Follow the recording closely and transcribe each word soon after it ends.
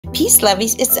Peace,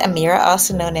 Lovies. It's Amira,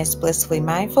 also known as Blissfully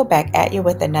Mindful, back at you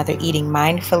with another Eating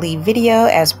Mindfully video.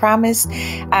 As promised,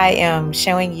 I am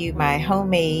showing you my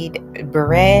homemade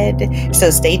bread, so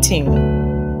stay tuned.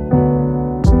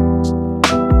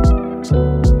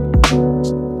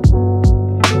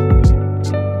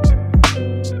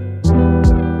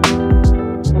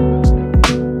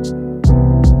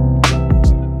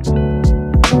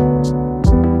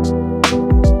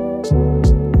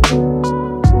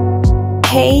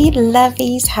 Hey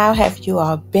Lovies, how have you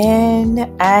all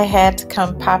been? I had to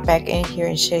come pop back in here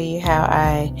and show you how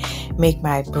I make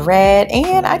my bread,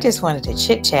 and I just wanted to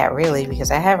chit chat really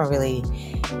because I haven't really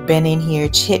been in here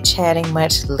chit chatting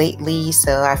much lately,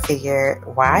 so I figured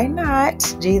why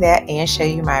not do that and show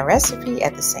you my recipe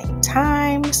at the same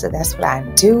time. So that's what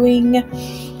I'm doing.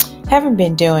 Haven't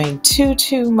been doing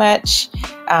too much,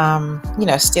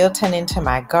 still tending to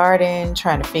my garden,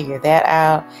 trying to figure that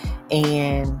out,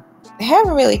 and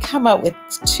haven't really come up with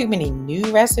too many new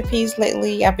recipes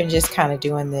lately. I've been just kind of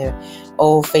doing the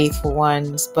old faithful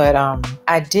ones, but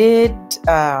I did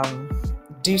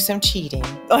do some cheating.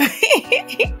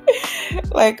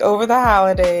 Like over the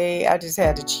holiday, I just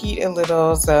had to cheat a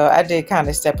little, so I did kind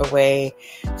of step away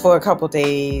for a couple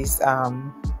days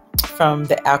from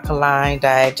the alkaline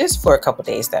diet, just for a couple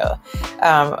days though,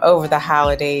 over the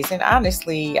holidays. And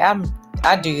honestly, I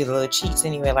do little cheats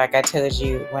anyway, like I told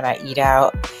you, when I eat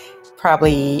out.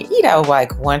 Probably eat out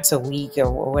like once a week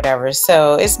or whatever,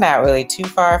 so it's not really too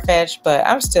far-fetched, but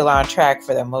I'm still on track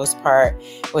for the most part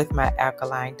with my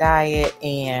alkaline diet,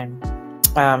 and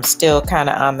I'm still kind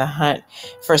of on the hunt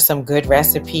for some good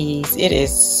recipes. It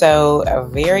is so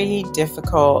very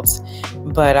difficult,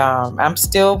 but I'm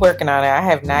still working on it. I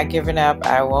have not given up.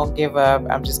 I won't give up.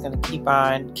 I'm just going to keep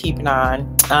on keeping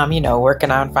on,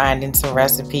 working on finding some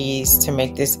recipes to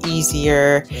make this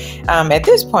easier. At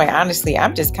this point, honestly,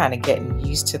 I'm just kind of getting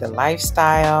used to the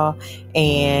lifestyle,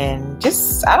 and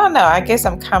just, I don't know, I guess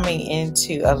I'm coming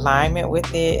into alignment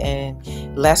with it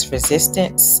and less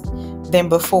resistance than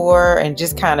before, and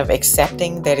just kind of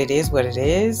accepting that it is what it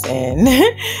is, and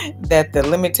that the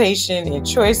limitation and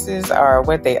choices are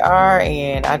what they are,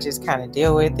 and I just kind of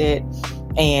deal with it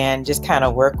and just kind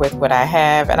of work with what I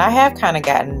have. And I have kind of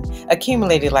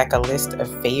accumulated like a list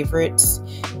of favorite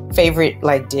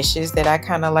like dishes that I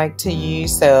kind of like to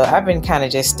use, so I've been kind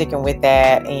of just sticking with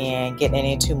that and getting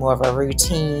into more of a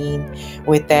routine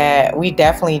with that. We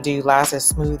definitely do lots of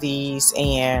smoothies,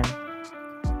 and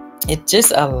it's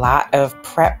just a lot of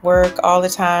prep work all the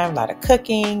time, a lot of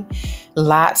cooking,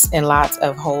 lots and lots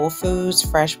of whole foods,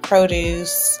 fresh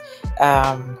produce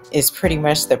is pretty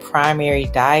much the primary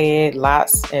diet,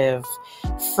 lots of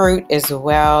fruit as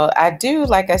well. I do,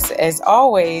 like I said, as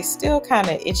always, still kind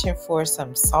of itching for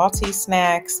some salty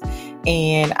snacks,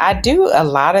 and I do a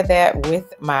lot of that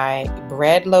with my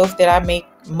bread loaf that I make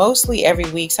mostly every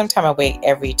week. Sometimes I wait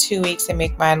every 2 weeks to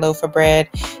make my loaf of bread.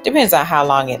 Depends on how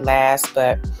long it lasts,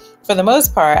 but for the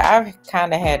most part, I've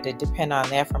kind of had to depend on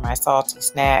that for my salty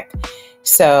snack.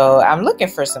 So I'm looking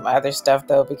for some other stuff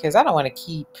though, because I don't want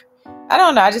to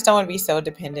I just don't want to be so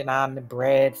dependent on the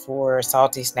bread for a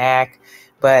salty snack,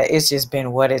 but it's just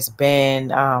been what it's been.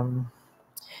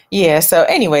 So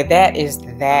anyway, that is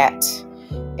that.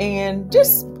 And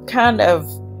just kind of,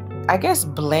 I guess,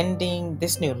 blending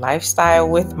this new lifestyle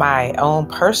with my own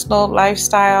personal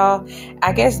lifestyle.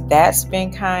 I guess that's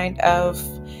been kind of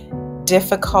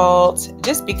difficult,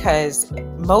 just because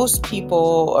most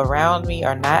people around me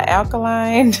are not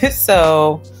alkaline.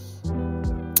 So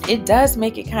it does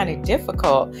make it kind of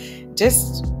difficult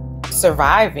just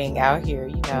surviving out here,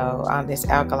 on this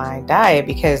alkaline diet,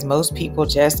 because most people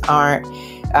just aren't.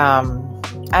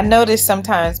 I notice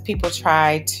sometimes people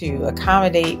try to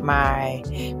accommodate my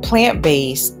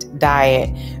plant-based diet,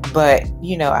 but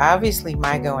obviously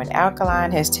my going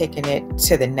alkaline has taken it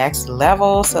to the next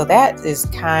level. So that is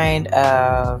kind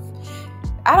of,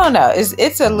 I don't know,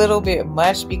 it's a little bit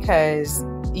much, because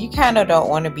you kind of don't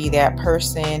want to be that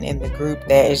person in the group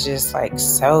that is just like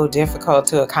so difficult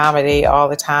to accommodate all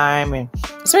the time. And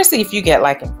especially if you get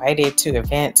like invited to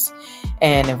events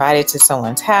and invited to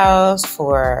someone's house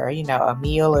for, a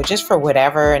meal or just for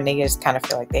whatever, and they just kind of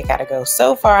feel like they got to go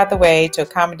so far out the way to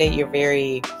accommodate your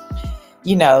very,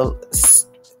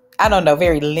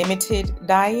 very limited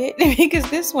diet,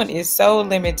 because this one is so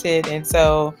limited. And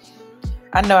so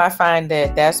I know I find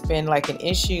that that's been like an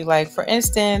issue. Like, for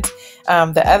instance,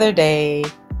 the other day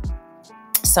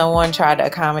someone tried to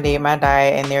accommodate my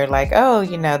diet, and they're like, oh,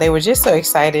 they were just so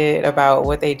excited about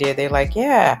what they did. They're like,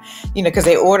 yeah, because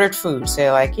they ordered food. So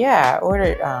they're like, yeah,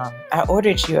 I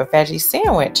ordered you a veggie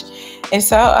sandwich. And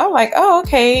so I'm like, oh,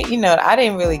 okay. I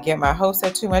didn't really get my hopes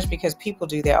up too much because people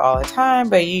do that all the time,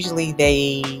 but usually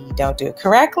they don't do it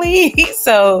correctly.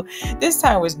 So this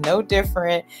time was no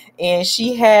different. And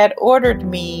she had ordered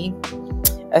me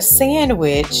a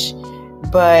sandwich,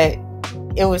 but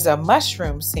it was a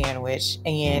mushroom sandwich,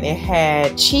 and it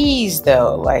had cheese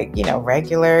though, like,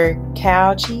 regular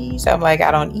cow cheese. I'm like,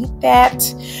 I don't eat that.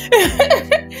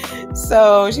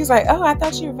 So she's like, oh, I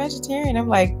thought you were vegetarian. I'm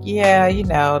like, yeah,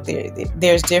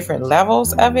 there's different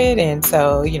levels of it. And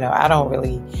so, I don't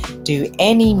really do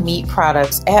any meat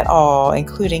products at all,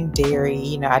 including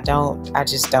dairy. I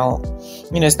just don't,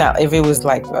 it's not, if it was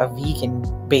like a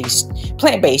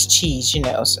plant-based cheese,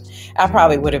 so I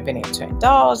probably would have been able to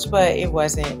indulge, but it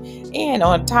wasn't. And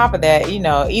on top of that,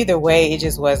 either way, it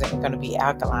just wasn't going to be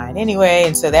alkaline anyway.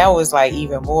 And so that was like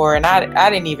even more. And I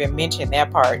didn't even mention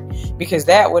that part because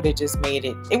that would have just made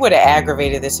it would have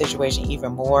aggravated the situation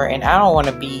even more. And I don't want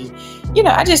to be,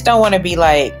 I just don't want to be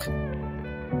like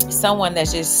someone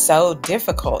that's just so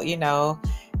difficult,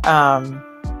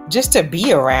 just to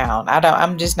be around.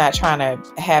 I'm just not trying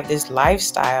to have this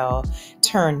lifestyle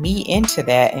turn me into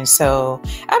that. And so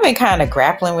I've been kind of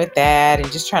grappling with that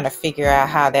and just trying to figure out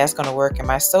how that's going to work in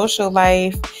my social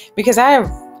life, because I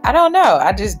don't know.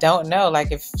 I just don't know.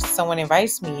 Like, if someone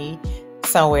invites me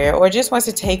somewhere or just wants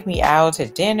to take me out to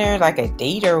dinner, like a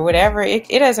date or whatever, it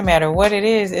doesn't matter what it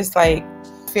is. It's like,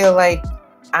 I feel like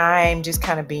I'm just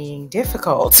kind of being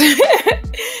difficult,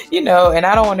 and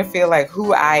I don't want to feel like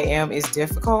who I am is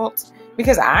difficult,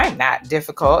 because I'm not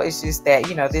difficult. It's just that,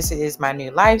 this is my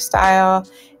new lifestyle,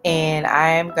 and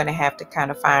I'm going to have to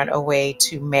kind of find a way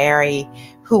to marry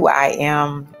who I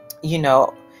am,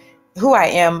 who I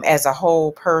am as a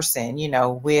whole person,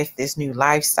 with this new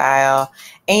lifestyle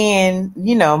and,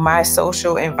 my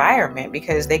social environment,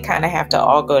 because they kind of have to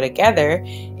all go together.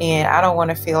 And I don't want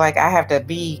to feel like I have to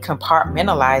be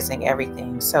compartmentalizing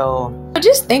everything. So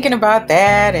just thinking about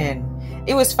that, and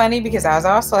it was funny because I was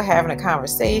also having a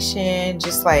conversation,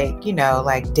 just like,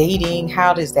 like dating,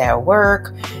 how does that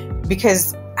work?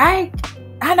 Because I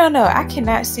don't know. I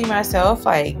cannot see myself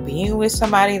like being with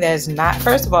somebody that's not,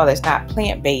 first of all, that's not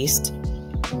plant-based.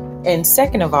 And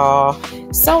second of all,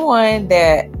 someone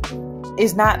that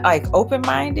is not like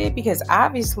open-minded, because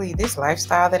obviously this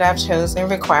lifestyle that I've chosen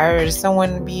requires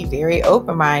someone to be very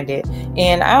open-minded.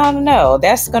 And I don't know,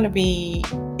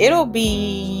 it'll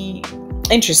be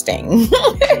interesting.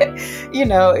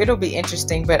 It'll be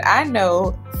interesting, but I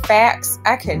know facts.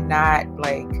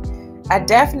 I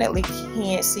definitely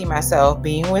can't see myself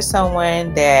being with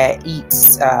someone that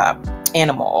eats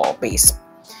animal-based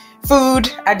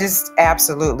food.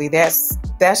 Absolutely, that's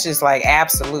just like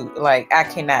absolute. Like, I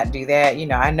cannot do that.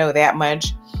 I know that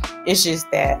much. It's just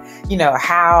that,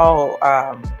 how,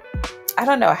 I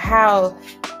don't know how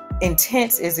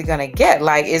intense is it going to get?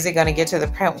 Like, is it going to get to the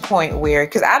point where,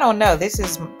 because I don't know,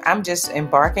 I'm just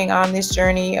embarking on this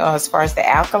journey as far as the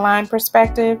alkaline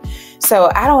perspective.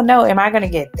 So I don't know, am I going to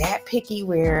get that picky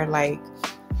where like,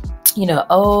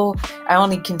 I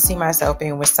only can see myself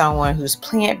being with someone who's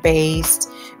plant-based,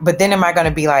 but then am I going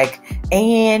to be like,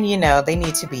 and, they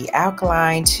need to be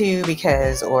alkaline too,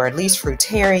 because, or at least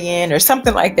fruitarian or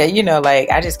something like that, like,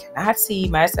 I just cannot see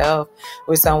myself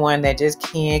with someone that just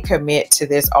can't commit to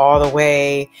this all the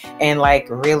way and like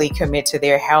really commit to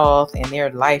their health and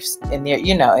their life and their,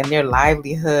 and their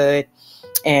livelihood.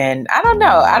 And I don't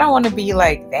know, I don't want to be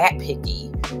like that picky.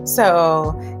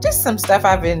 So just some stuff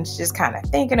I've been just kind of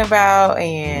thinking about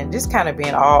and just kind of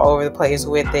being all over the place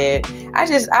with it. I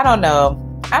don't know.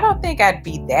 I don't think I'd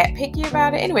be that picky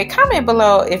about it. Anyway, comment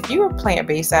below if you're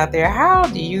plant-based out there. How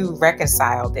do you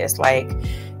reconcile this? Like,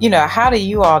 how do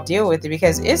you all deal with it?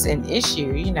 Because it's an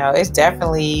issue,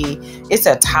 it's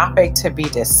a topic to be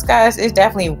discussed. It's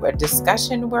definitely a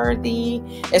discussion worthy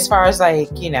as far as like,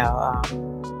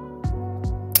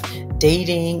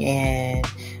 dating and,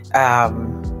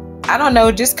 I don't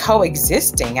know, just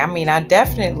coexisting. I mean, I'm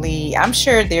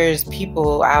sure there's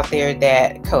people out there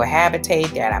that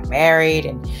cohabitate, that are married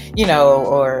and,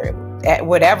 or at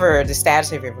whatever the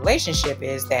status of your relationship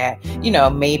is, that,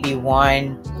 maybe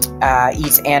one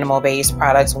eats animal-based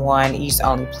products, one eats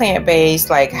only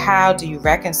plant-based. Like, how do you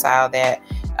reconcile that?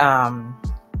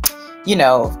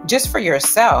 just for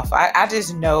yourself. I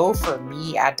just know for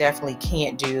me, I definitely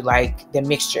can't do like the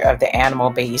mixture of the animal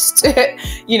based,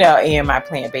 and my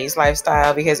plant based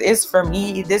lifestyle, because it's, for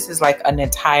me, this is like an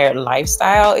entire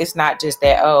lifestyle. It's not just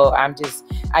that, oh,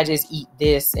 I just eat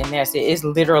this and that's it. It's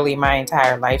literally my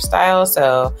entire lifestyle.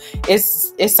 So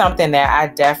it's something that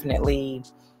I definitely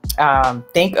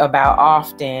think about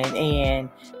often, and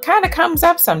kind of comes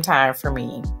up sometime for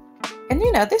me. And,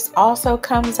 this also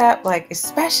comes up, like,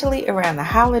 especially around the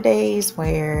holidays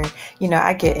where,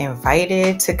 I get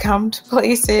invited to come to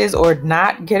places or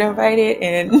not get invited.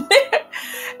 And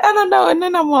I don't know. And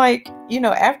then I'm like,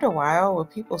 after a while, will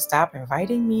people stop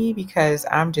inviting me because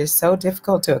I'm just so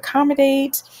difficult to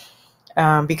accommodate?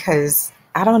 Because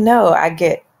I don't know.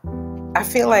 I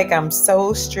feel like I'm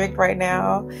so strict right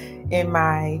now in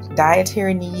my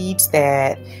dietary needs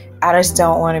that I just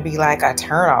don't want to be like a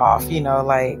turn off,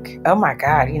 like, oh my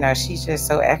God, she's just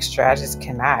so extra. I just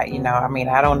cannot,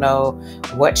 I don't know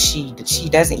what she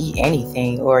doesn't eat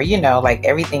anything, or, like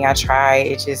everything I try,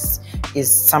 it just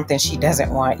is something she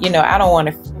doesn't want. I don't want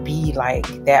to be like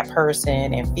that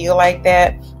person and feel like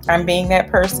that I'm being that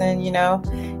person,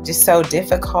 just so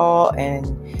difficult.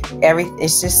 And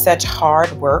it's just such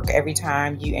hard work every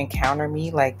time you encounter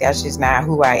me. Like, that's just not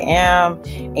who I am,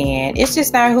 and it's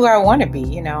just not who I want to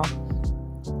be,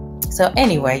 So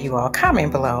anyway, you all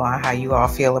comment below on how you all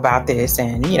feel about this,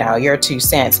 and your 2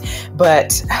 cents.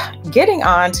 But getting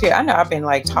on to, I know I've been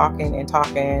like talking,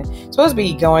 supposed to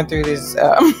be going through this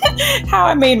how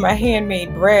I made my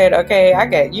handmade bread. Okay,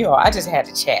 I just had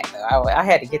to chat though. I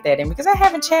had to get that in because I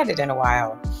haven't chatted in a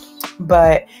while.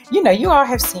 But you all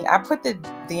have seen, I put the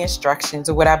instructions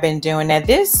of what I've been doing. Now,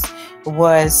 this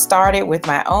was started with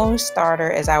my own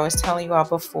starter, as I was telling you all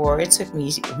before. It took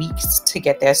me weeks to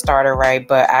get that starter right,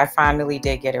 but I finally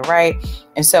did get it right.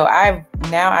 And so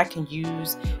now I can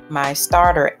use my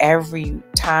starter every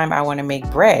time I want to make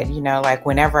bread, like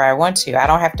whenever I want to. I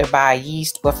don't have to buy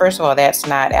yeast. Well, first of all, that's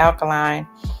not alkaline.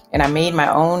 And I made my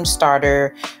own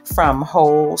starter from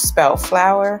whole spelt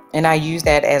flour, and I use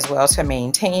that as well to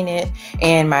maintain it.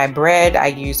 And my bread, I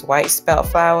use white spelt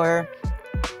flour.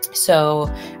 So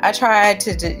I try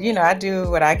to, I do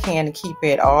what I can to keep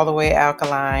it all the way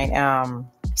alkaline.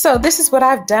 So this is what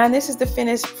I've done. This is the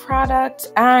finished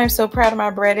product. I'm so proud of my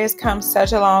bread. It's come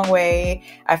such a long way.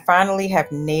 I finally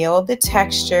have nailed the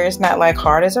texture. It's not like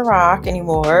hard as a rock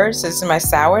anymore. So this is my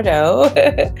sourdough.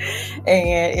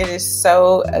 And it is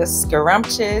so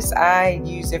scrumptious. I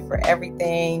use it for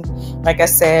everything. Like I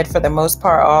said, for the most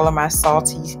part, all of my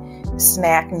salty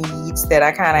snack needs that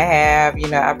I kind of have,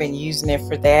 I've been using it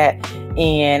for that.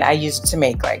 And I use it to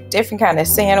make like different kind of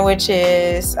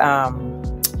sandwiches,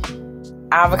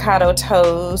 avocado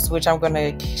toast, which I'm going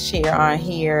to share on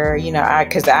here,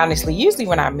 because honestly, usually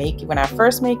when I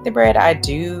first make the bread, I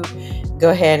do go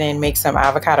ahead and make some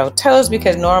avocado toast,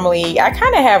 because normally I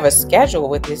kind of have a schedule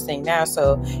with this thing now.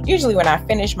 So usually when I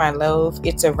finish my loaf,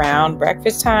 it's around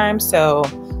breakfast time. So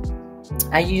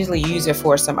I usually use it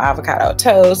for some avocado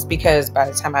toast, because by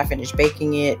the time I finish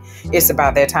baking it, it's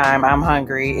about that time. I'm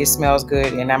hungry, it smells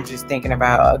good, and I'm just thinking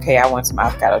about, okay, I want some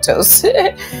avocado toast.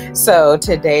 So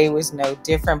today was no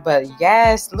different. But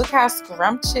yes, look how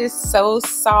scrumptious, so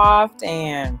soft,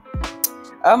 and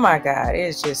oh my God,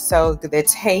 it's just so good. The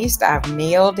taste, I've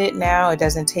nailed it now. It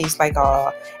doesn't taste like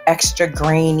all extra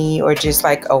grainy or just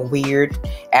like a weird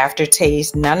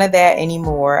aftertaste. None of that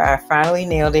anymore. I finally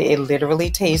nailed it. It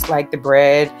literally tastes like the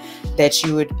bread that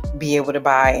you would be able to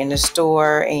buy in the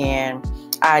store. And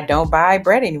I don't buy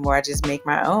bread anymore. I just make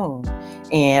my own.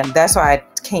 And that's why I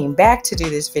came back to do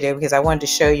this video, because I wanted to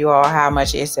show you all how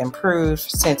much it's improved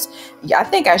since I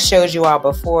think I showed you all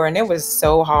before, and it was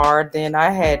so hard then.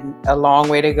 I had a long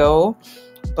way to go,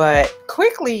 but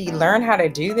quickly learn how to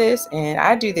do this. And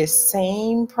I do this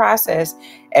same process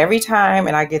every time,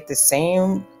 and I get the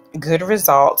same good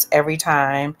results every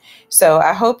time. So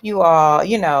I hope you all,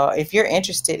 if you're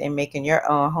interested in making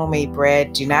your own homemade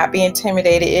bread, do not be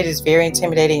intimidated. It is very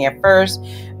intimidating at first,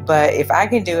 but if I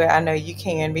can do it, I know you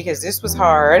can, because this was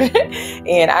hard.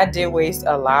 And I did waste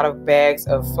a lot of bags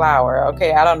of flour.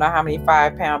 Okay, I don't know how many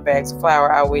 5-pound bags of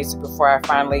flour I wasted before I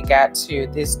finally got to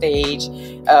this stage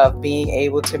of being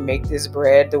able to make this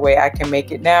bread the way I can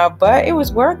make it now. But it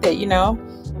was worth it,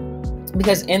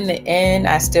 because in the end,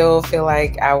 I still feel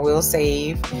like I will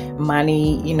save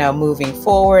money, moving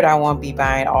forward. I won't be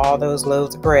buying all those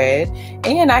loaves of bread,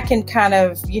 and I can kind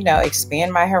of,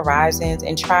 expand my horizons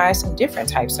and try some different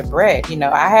types of bread.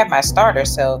 I have my starter,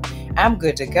 so I'm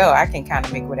good to go. I can kind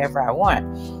of make whatever I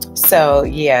want. So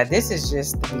yeah, this is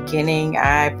just the beginning.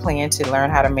 I plan to learn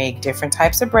how to make different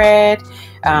types of bread.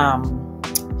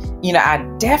 You know, I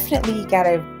definitely got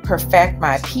to perfect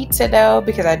my pizza dough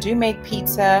because I do make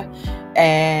pizza,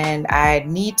 and I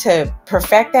need to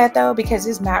perfect that though because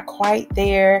it's not quite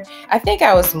there. I think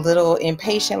I was a little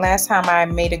impatient last time I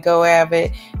made a go of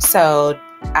it. So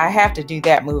I have to do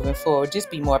that moving forward.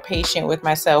 Just be more patient with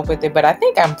myself with it. But I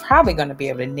think I'm probably going to be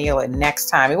able to nail it next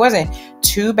time. It wasn't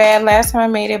too bad last time I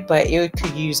made it, but it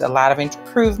could use a lot of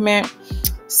improvement.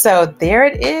 So there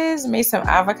it is. Made some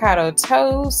avocado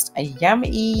toast.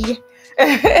 Yummy.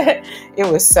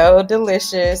 It was so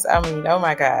delicious. I mean, oh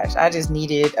my gosh. I just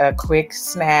needed a quick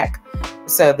snack.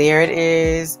 So there it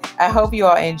is. I hope you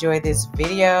all enjoyed this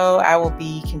video. I will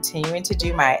be continuing to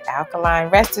do my alkaline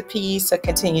recipes. So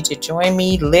continue to join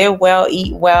me. Live well,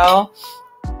 eat well.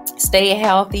 Stay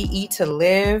healthy, eat to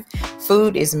live.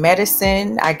 Food is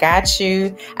medicine. I got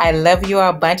you. I love you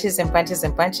all bunches and bunches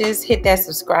and bunches. Hit that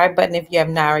subscribe button if you have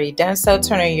not already done so.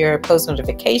 Turn on your post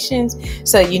notifications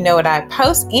so you know what I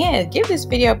post. And give this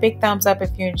video a big thumbs up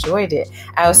if you enjoyed it.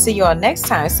 I will see you all next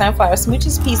time. Sunflower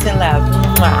smooches, peace and love.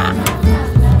 Mwah.